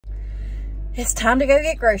It's time to go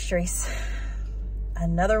get groceries.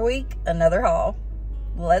 Another week, another haul.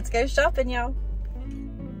 Let's go shopping, y'all.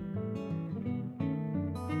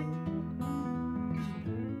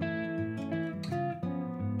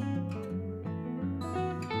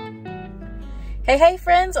 Hey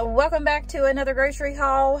friends, welcome back to another grocery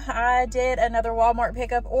haul. I did another Walmart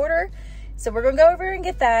pickup order, so we're gonna go over and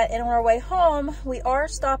get that. And on our way home, we are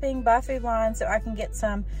stopping by Food Line so I can get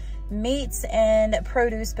some meats and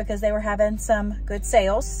produce because they were having some good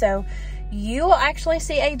sales. So you will actually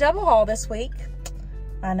see a double haul this week.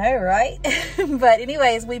 I know, right? But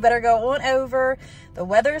anyways, we better go on over. The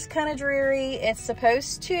weather's kind of dreary. It's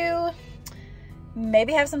supposed to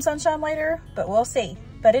maybe have some sunshine later, but we'll see.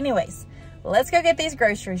 But anyways, let's go get these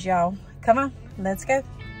groceries, y'all. Come on, let's go.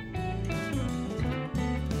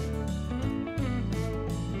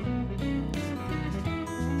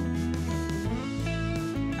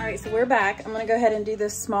 All right, so we're back. I'm gonna go ahead and do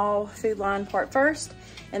this small Food Line part first,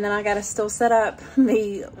 and then I gotta still set up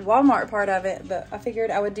the Walmart part of it, but I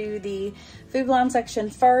figured I would do the Food Line section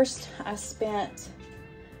first. I spent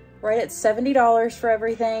right at $70 for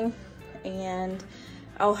everything, and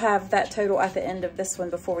I'll have that total at the end of this one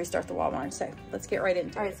before we start the Walmart. So let's get right into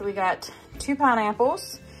it. All right, so we got 2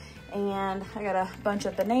 pineapples, and I got a bunch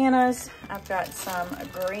of bananas. I've got some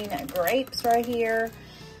green grapes right here.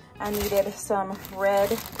 I needed some red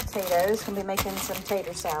potatoes. Gonna be making some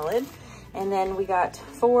tater salad. And then we got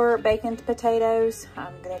 4 baconed potatoes.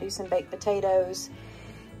 I'm gonna do some baked potatoes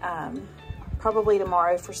probably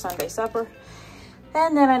tomorrow for Sunday supper.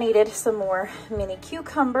 And then I needed some more mini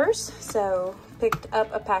cucumbers, so picked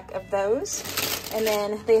up a pack of those. And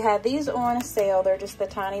then they had these on sale. They're just the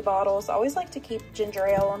tiny bottles. I always like to keep ginger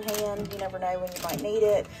ale on hand. You never know when you might need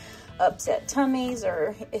it. Upset tummies,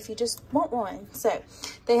 or if you just want one. So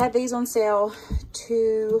they had these on sale,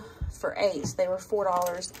 2 for $8. They were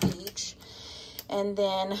 $4 each. And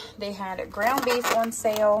then they had ground beef on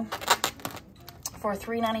sale for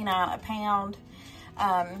 $3.99 a pound.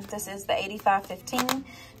 This is the 85/15.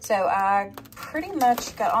 So I pretty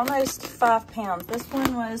much got almost 5 pounds. This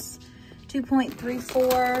one was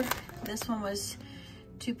 2.34. This one was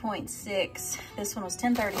 2.6. This one was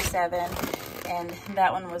 1037, and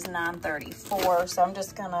that one was 934. So I'm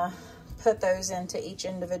just gonna put those into each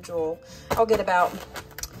individual. I'll get about,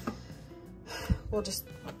 we'll just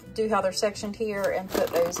do how they're sectioned here and put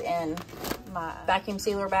those in my vacuum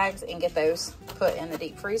sealer bags and get those put in the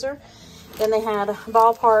deep freezer. Then they had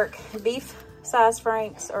ballpark beef size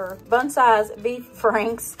franks, or bun size beef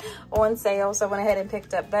franks on sale. So I went ahead and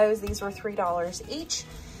picked up those. These were $3 each.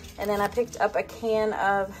 And then I picked up a can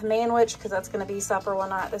of manwich because that's going to be supper one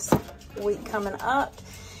night this week coming up.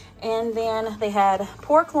 And then they had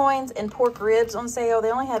pork loins and pork ribs on sale.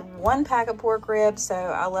 They only had 1 pack of pork ribs, so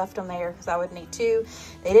I left them there because I would need 2.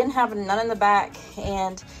 They didn't have none in the back,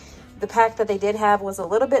 and the pack that they did have was a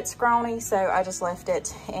little bit scrawny, so I just left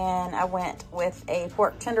it. And I went with a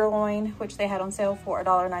pork tenderloin, which they had on sale for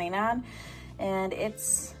 $1.99. And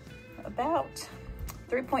it's about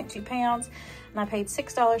 3.2 pounds. And I paid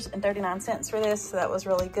 $6.39 for this, so that was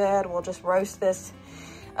really good. We'll just roast this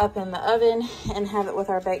up in the oven and have it with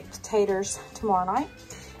our baked potatoes tomorrow night.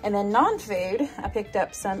 And then non-food, I picked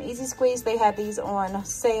up some Easy Squeeze. They had these on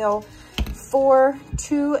sale for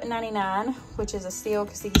 $2.99, which is a steal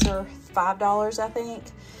because these are $5, I think.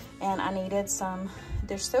 And I needed some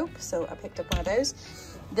dish soap, so I picked up one of those.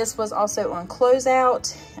 This was also on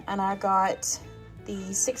closeout, and I got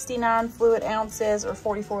the 69 fluid ounces, or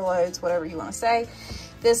 44 loads, whatever you want to say.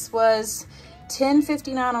 This was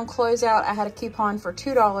 $10.59 on closeout. I had a coupon for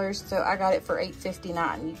 $2, so I got it for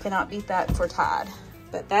 $8.59. You cannot beat that for Tide.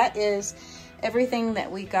 But that is everything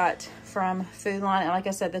that we got from Food Line. And like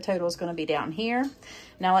I said, the total is going to be down here.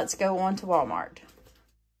 Now let's go on to Walmart.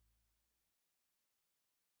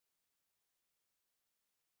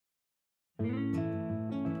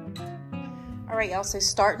 All right, y'all, so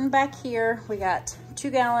starting back here, we got 2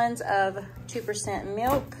 gallons of 2%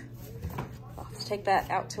 milk. I'll have to take that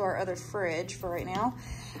out to our other fridge for right now.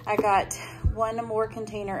 I got 1 more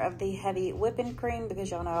container of the heavy whipping cream because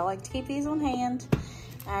y'all know I like to keep these on hand.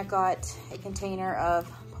 I got a container of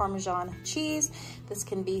Parmesan cheese. This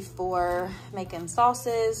can be for making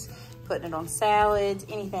sauces, putting it on salads,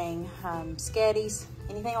 anything, sketties,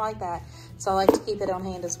 anything like that. So I like to keep it on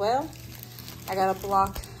hand as well. I got a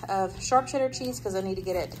block of sharp cheddar cheese because I need to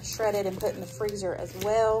get it shredded and put in the freezer as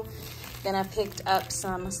well. Then I picked up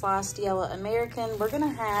some sliced yellow American. We're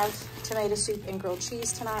gonna have tomato soup and grilled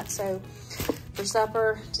cheese tonight. So for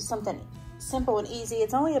supper, just something simple and easy.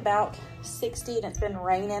 It's only about 60 and it's been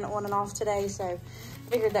raining on and off today. So I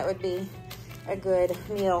figured that would be a good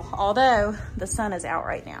meal, although the sun is out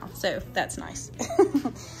right now, so that's nice.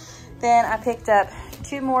 Then I picked up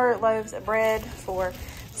 2 more loaves of bread for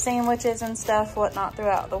sandwiches and stuff, whatnot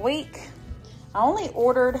throughout the week. I only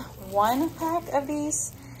ordered 1 pack of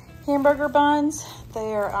these hamburger buns.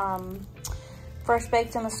 They're fresh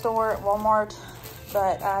baked in the store at Walmart,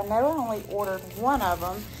 but I know I only ordered 1 of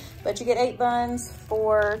them. But you get 8 buns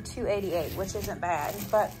for $2.88, which isn't bad.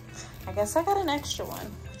 But I guess I got an extra one,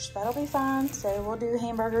 which that'll be fine. So we'll do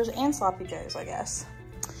hamburgers and sloppy joes, I guess.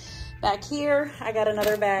 Back here, I got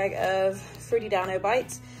another bag of Fruity Dino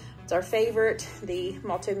Bites. It's our favorite. The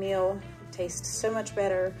malto meal tastes so much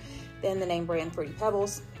better than the name brand Fruity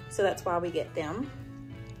Pebbles. So that's why we get them.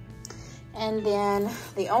 And then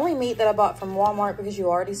the only meat that I bought from Walmart, because you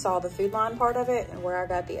already saw the food line part of it and where I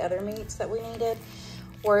got the other meats that we needed,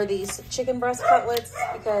 were these chicken breast cutlets,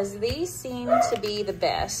 because these seem to be the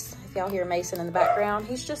best. If y'all hear Mason in the background,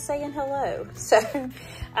 he's just saying hello. So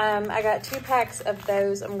I got 2 packs of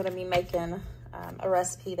those. I'm gonna be making a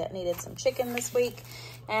recipe that needed some chicken this week,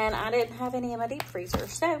 and I didn't have any in my deep freezer.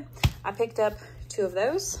 So I picked up 2 of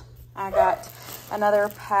those. I got another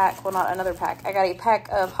pack, well, not another pack. I got a pack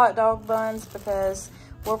of hot dog buns because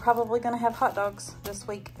we're probably gonna have hot dogs this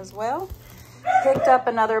week as well. Picked up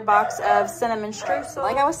another box of cinnamon streusel.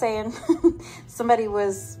 Like I was saying, somebody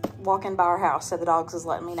was walking by our house, so the dogs was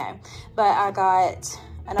letting me know. But I got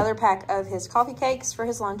another pack of his coffee cakes for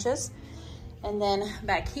his lunches. And then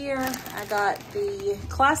back here, I got the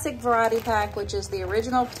classic variety pack, which is the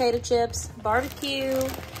original potato chips, barbecue,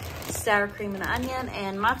 sour cream and onion,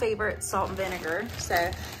 and my favorite, salt and vinegar. So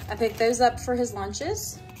I picked those up for his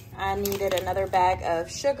lunches. I needed another bag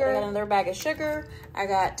of sugar. I got another bag of sugar. I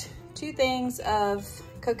got 2 things of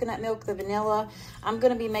coconut milk, the vanilla. I'm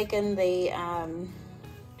gonna be making the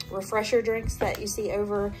refresher drinks that you see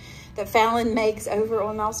over, that Fallon makes over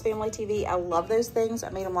on Mouse Family TV. I love those things. I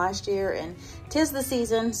made them last year and 'tis the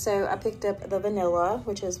season, so I picked up the vanilla,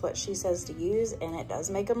 which is what she says to use, and it does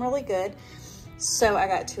make them really good. So I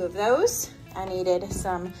got 2 of those. I needed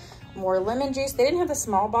some more lemon juice. They didn't have the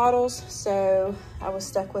small bottles, so I was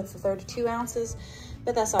stuck with the 32 ounces,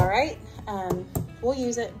 but that's all right. We'll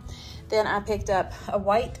use it. Then I picked up a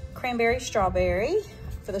white cranberry strawberry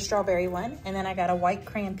for the strawberry one, and then I got a white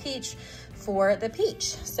cran peach for the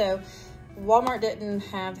peach. So Walmart didn't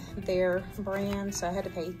have their brand, so I had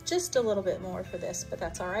to pay just a little bit more for this, but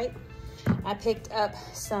that's all right. I picked up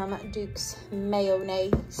some Duke's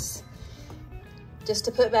mayonnaise just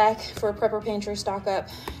to put back for a prepper pantry stock up.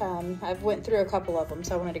 I've went through a couple of them,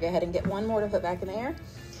 so I wanted to go ahead and get 1 more to put back in there.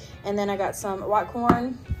 And then I got some white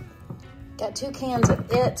corn, got 2 cans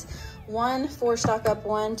of it, 1 for stock up,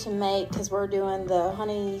 1 to make, because we're doing the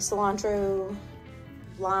honey cilantro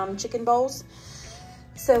lime chicken bowls.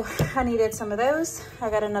 So I needed some of those. I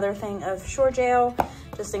got another thing of shore gel,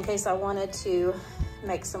 just in case I wanted to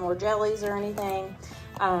make some more jellies or anything,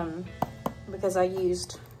 because I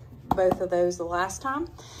used both of those the last time.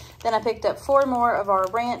 Then I picked up 4 more of our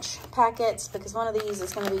ranch packets, because one of these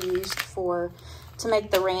is going to be used to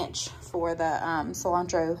make the ranch for the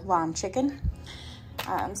cilantro lime chicken.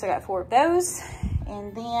 So I got 4 of those,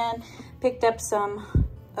 and then picked up some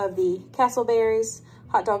of the Castleberries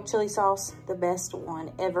hot dog chili sauce, the best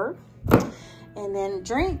one ever. And then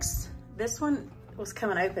drinks, this one was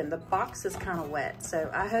coming open. The box is kind of wet, so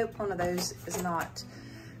I hope one of those is not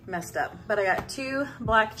messed up. But I got 2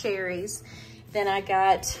 black cherries. Then I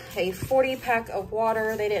got a 40 pack of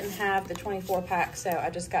water. They didn't have the 24 pack, so I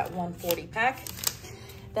just got 1 40 pack.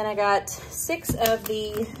 Then I got 6 of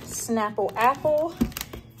the Snapple apple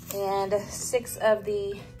and 6 of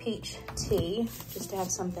the peach tea, just to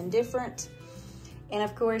have something different. And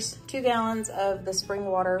of course, 2 gallons of the spring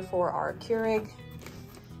water for our Keurig.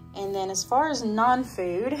 And then as far as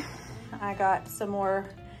non-food, I got some more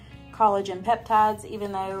collagen peptides,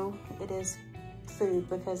 even though it is food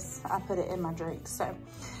because I put it in my drink. So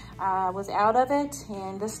I was out of it,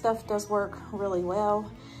 and this stuff does work really well.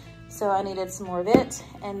 So I needed some more of it.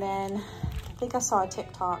 And then I think I saw a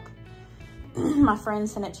TikTok, my friend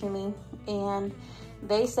sent it to me, and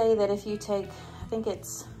they say that if you take, I think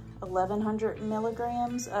it's 1,100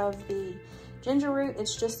 milligrams of the ginger root,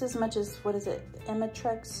 it's just as much as, what is it,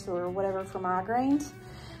 Emitrex or whatever for migraines.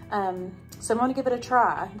 So I'm gonna give it a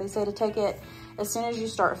try. They say to take it as soon as you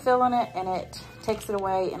start feeling it, and it takes it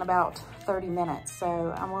away in about 30 minutes.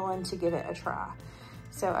 So I'm willing to give it a try.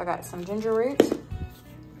 So I got some ginger root,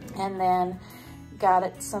 and then got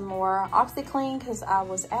it some more OxyClean because I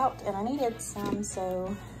was out and I needed some,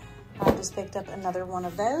 so I just picked up another one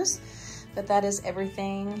of those. But that is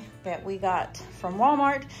everything that we got from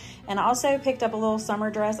Walmart. And I also picked up a little summer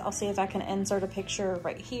dress. I'll see if I can insert a picture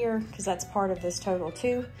right here because that's part of this total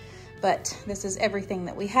too. But this is everything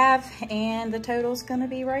that we have, and the total's gonna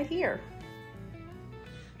be right here.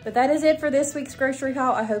 But that is it for this week's grocery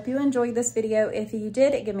haul. I hope you enjoyed this video. If you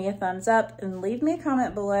did, give me a thumbs up and leave me a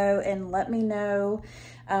comment below and let me know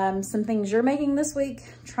some things you're making this week.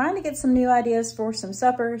 Trying to get some new ideas for some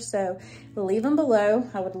suppers, so leave them below.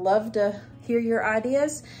 I would love to hear your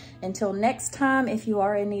ideas. Until next time, if you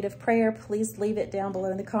are in need of prayer, please leave it down below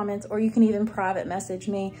in the comments, or you can even private message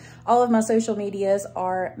me. All of my social medias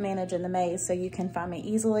are Manage in the Maze, so you can find me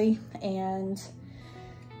easily. And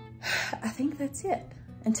I think that's it.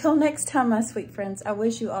 Until next time, my sweet friends, I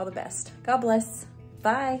wish you all the best. God bless.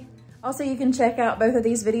 Bye. Also, you can check out both of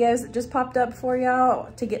these videos that just popped up for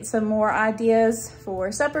y'all to get some more ideas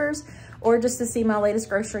for suppers, or just to see my latest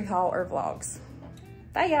grocery haul or vlogs.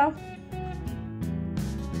 Bye, y'all.